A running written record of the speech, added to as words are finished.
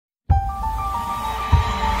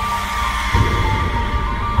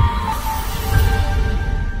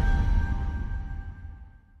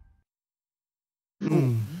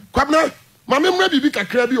Mamma maybe be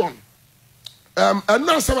crabby on. And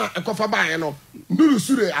now some a coffee by no Nuru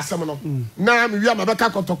Sulley as some no. Now we are Mabaka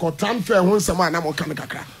Kotoko transfer when someone I'm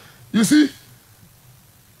Kanaka. You see,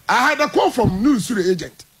 I had a call from Nuru Sulley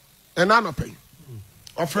agent, and I'm not paying.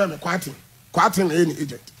 Offer me quieting any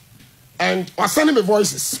agent. And was sending me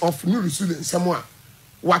voices of Nuru Sulley and someone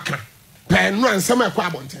Waka. Pen and some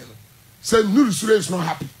Quabonten. Said Nuru Sulley is not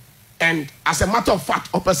happy. And as a matter of fact,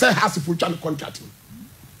 or per se has to put on the contract.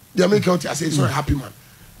 They make out as he's not a happy man.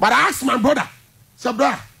 But I asked my brother, so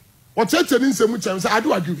brother, what's it in so much? I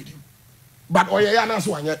do agree with him. But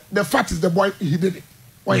the fact is the boy he did it.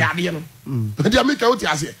 Or yeah, you know. They make out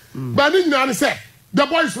as here. But then you say the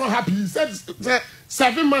boy is not happy. He said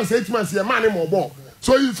 7 months, 8 months, a man more ball.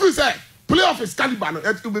 So if you say playoff is Caliban,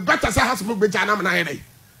 it will be better say has to be Janam and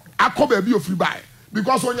I come be a free buy.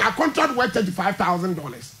 Because when your contract worth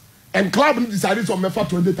 $35,000 and club decided to offer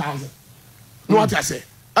 $20,000. Know what I say?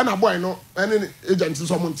 And a boy no any agency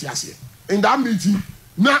someone tiase. In that meeting,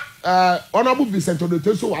 na honorable Vincent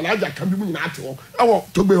Odoteso Alaja can be na to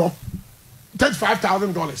to be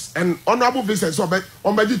 $35,000 and honorable Vincent so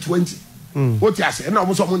on by 20. What tiase and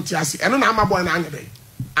almost someone tiase and na my boy na anya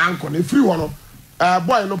anko na free one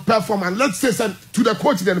boy no performance let's say to the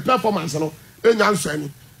coach then performance no enya nso ani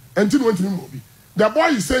enti no ntimi mo bi. The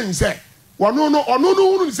boy is saying say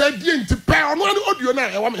no say DNT pay ono audio na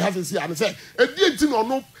e wa me has say and say e DNT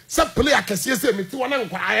no say player kese say me ti wona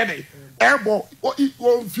nkwa aye dey airball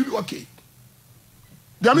o feel okay.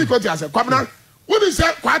 The me coach say kwabna when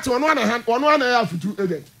say kwati ono na hand ono na ya futu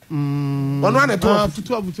agent ono na to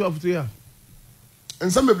futu ya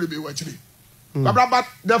and some be watching but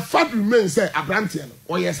the fact remains say abrantia no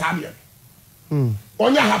o yes habia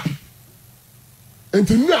onya happy. And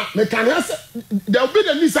to now, me can answer. There will be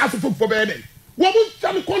the least as for bed. What would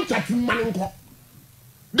tell contact man?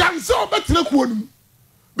 That's so better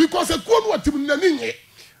because a quote what you.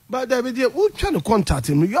 But David, who trying to contact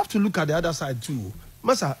him? You have to look at the other side too.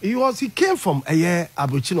 Massa, he came from a year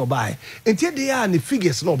Aboriginal by until they are and the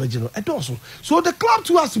figures no original at also. So the club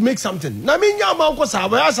too has to make something. I mean, I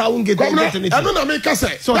won't get anything. I don't make us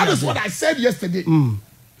say. So that is what I said yesterday.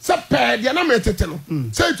 Say they na metetelo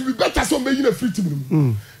say it will be better so me a free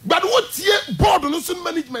team but what ye board no so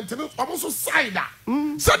management no almost side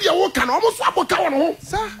say they work can almost aboka won ho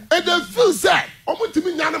sir and they feel say omo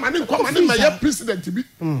timi nya na mane nko mane ma ye president bi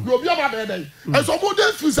no obi aba be dey and so omo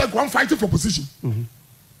dey feel say go fighting for position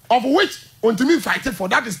of which on to me fighting for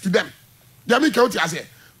that is to them they make out as here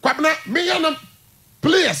kwabna me yana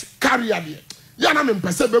players carry there yana me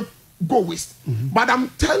pese be go waste but I'm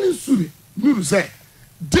telling Sulley Nuru say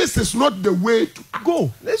this is not the way to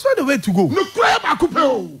go. That's not the way to go.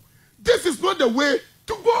 No, this is not the way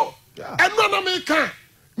to go. Yeah. And non American.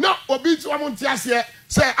 Now, Obi to Amontiasia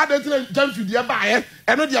say, I don't jump to the buyer.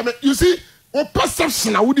 And you see, or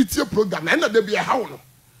perception, I would eat your program, and there be a howl. In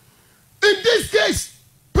this case,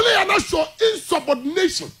 player not show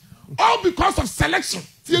insubordination, all because of selection.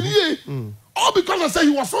 All because I say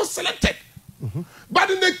he was so selected.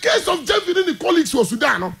 But in the case of Jeffrey, the colleagues of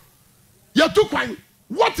Sudan, you took one.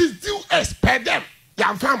 What is due as per them?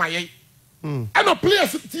 And the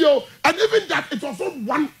players, and even that it was not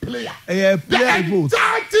one player. The entire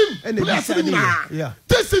team. And players,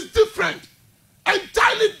 this is different,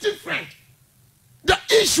 entirely different. The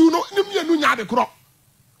issue, no,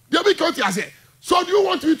 so do you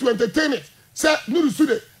want me to entertain it? Say, Nuru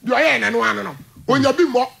Sulley, do I and one? When you be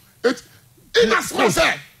more, it in as much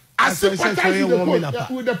I sympathize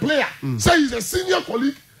with the player. Say he's a senior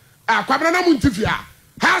colleague. Kwabena Muntifia.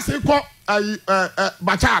 Has a call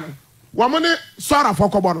Bachan. Woman, sorry for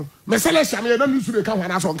Cobono. Messala Shamia, don't use the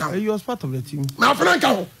camera as on count. He was part of the team. Now,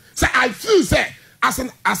 Franco, say, I feel, say,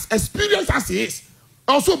 as experienced as he is,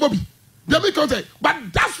 also Bobby. But it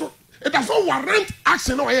does not warrant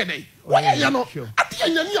action or any. Why, you know, at the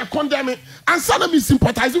end, you condemn it, and suddenly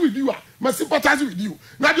sympathizing with you. Must sympathize with you.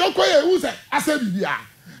 Now, the uncle who said, I said,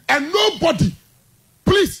 and nobody,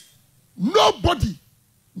 please, nobody.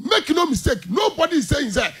 Make no mistake. Nobody is saying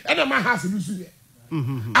that any man has to lose here.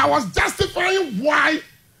 I was justifying why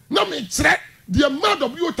no me threat the amount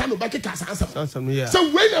of you turn back a answer. So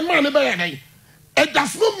when a man it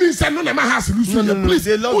does not mean that no man has to lose here. Please,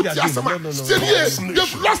 they love their team. Still yes,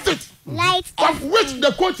 they've lost it. Of which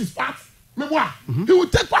the coach is part. He will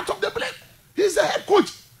take part of the blame. He's the head coach.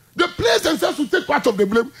 The players themselves will take part of the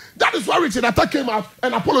blame. That is why Richard Atta came out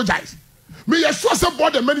and apologized. May assure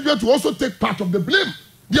support the management to also take part of the blame.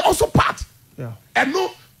 They also part. Yeah. And no,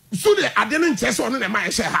 Sulley, I didn't just want to my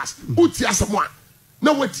share house. Utia someone.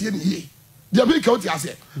 No, what's here. The American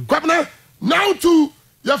say. Now to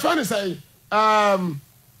your friend say,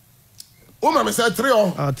 Woman me say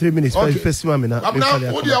 3 minutes. Okay. First one, now,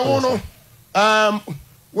 what do you want?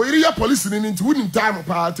 We hear police into winning time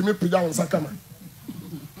to me put down Sakama.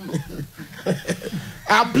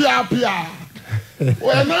 Apia.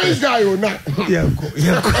 Well, nice guy or not? Yeah.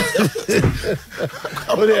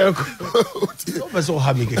 So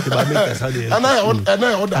happy.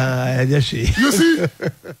 You see,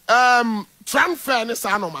 transfer is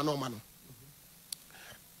no man.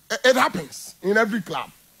 It happens in every club.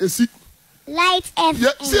 You see. Light F. Yeah,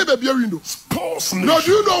 see baby window. No,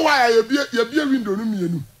 do you know why you be a window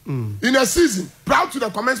in a season? Proud to the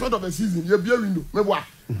commencement of a season, you be a window. Me what?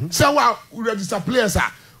 So what we register players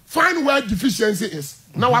are find where deficiency is.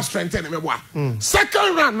 Now what strengthen me what?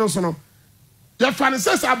 Second round no so no. Your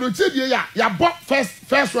finances are built ya bought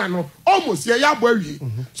first round no almost ya boy.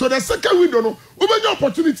 So the second window no we get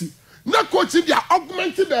opportunity. Na coaching they are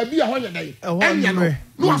augmenting the be a hundred day.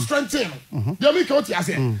 No strengthen. They make what you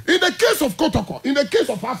say. In the case of Kotoko, in the case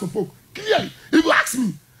of House of Folk, clearly, if you ask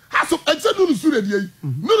me, House of Nuru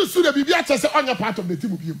Sulley be a chance on your part of the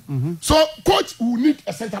team with him. So coach will need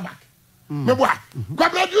a centre back. Meboa,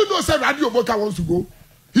 you know say Raddy Ovouka wants to go.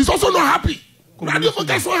 He's also not happy. Raddy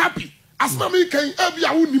Ovouka is not happy. As many can every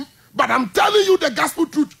but I'm telling you the gospel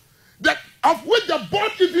truth that of which the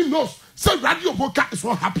board even knows. So Raddy Ovouka is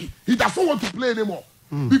not happy. He doesn't want to play anymore.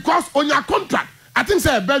 Because on your contract, I think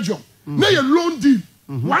say Belgium, now your loan deal,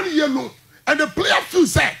 1 year loan. And the player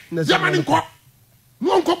feels say, Germany no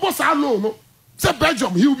one boss no. Say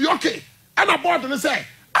Belgium, he will be okay. And about and say,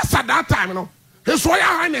 as at that time, you know, his Royal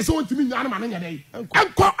Highness want to mean day.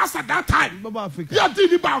 And call us at that time. Yeah,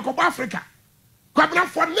 did the Bank of Africa. Come now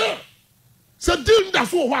for now. So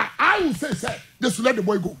that's why I will say, they should let the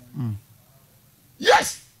boy go.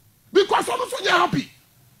 Yes. Because also you're happy.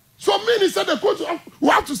 So many said the coach who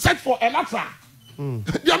have to set for a lateral.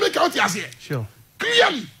 They are making out here. Sure.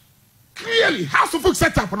 Clearly, House of Folk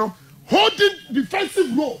set up, holding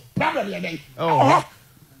defensive role. Probably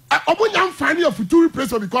I'm finding a future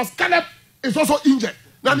replacement because Caleb is also injured.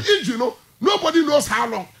 Now the injury, nobody knows how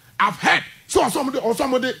long. I've heard. So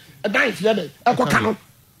somebody a ninth year,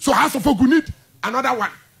 so House of Folk will need another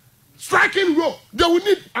one. Striking role, they will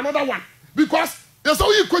need another one because. There's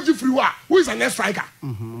only coach who is a next striker.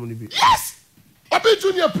 Yes! A bit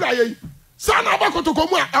junior player. Son of a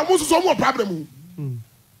Kotokomua, and most so more problem.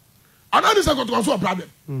 Another is a problem.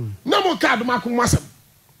 No more card, Marco Massam.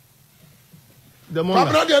 The more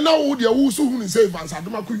brother now would your who is savers at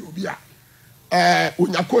Maku Ubia.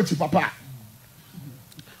 When your coach, papa.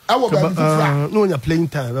 I will no, you're playing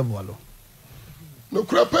time. No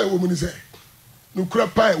crap woman is there. No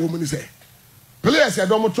crap woman is there. Players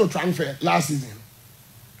had almost transfer last season.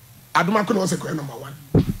 Adumako was a number one.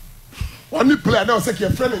 Only player now say your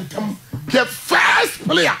friend and come. Your first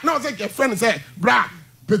player now say your friend and say, "Bra,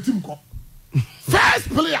 petimko." First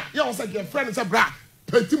player, you say your friend and say, "Bra,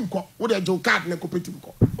 petimko." What a joke card neko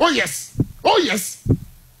petimko. Oh yes,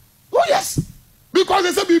 because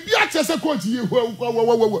they say be a chess coach here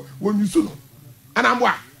when you soon. And I'm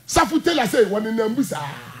what Safu tell us say when in the Musa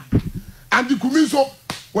and the Kumiso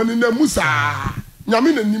when in the Musa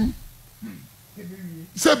Yamin.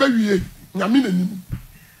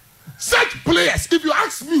 Such players, if you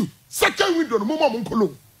ask me, second window, no more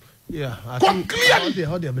Munkolo. Yeah, clearly.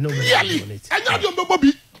 And now you're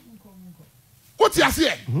Bobby. What you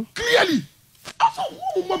say? Clearly. Also,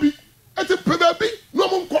 Bobby. At the baby, no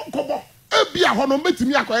one cobo. Be a honor met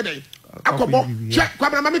me a quaday. A cobo. Check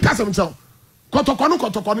Quamama Castle.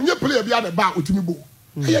 Kotokon, you play beyond the bar with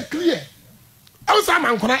me. Are clear? I was a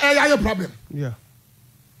man, I have a problem. Yeah.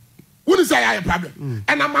 Wouldn't say I have a problem.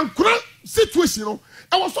 And I'm on situation.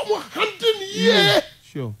 I was someone 100 years.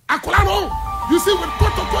 Sure. You see, with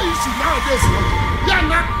protocol issue nowadays, yeah,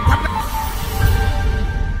 not